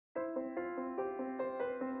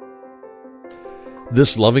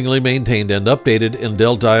This lovingly maintained and updated in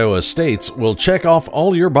Del Dio Estates will check off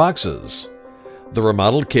all your boxes. The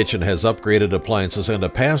remodeled kitchen has upgraded appliances and a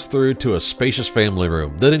pass-through to a spacious family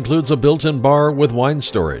room that includes a built-in bar with wine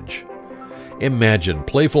storage. Imagine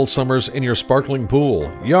playful summers in your sparkling pool,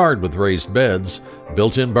 yard with raised beds,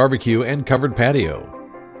 built-in barbecue, and covered patio.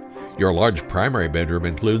 Your large primary bedroom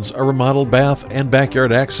includes a remodeled bath and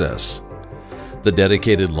backyard access. The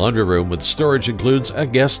dedicated laundry room with storage includes a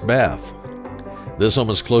guest bath. This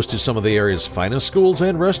home is close to some of the area's finest schools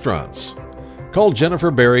and restaurants. Call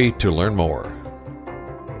Jennifer Berry to learn more.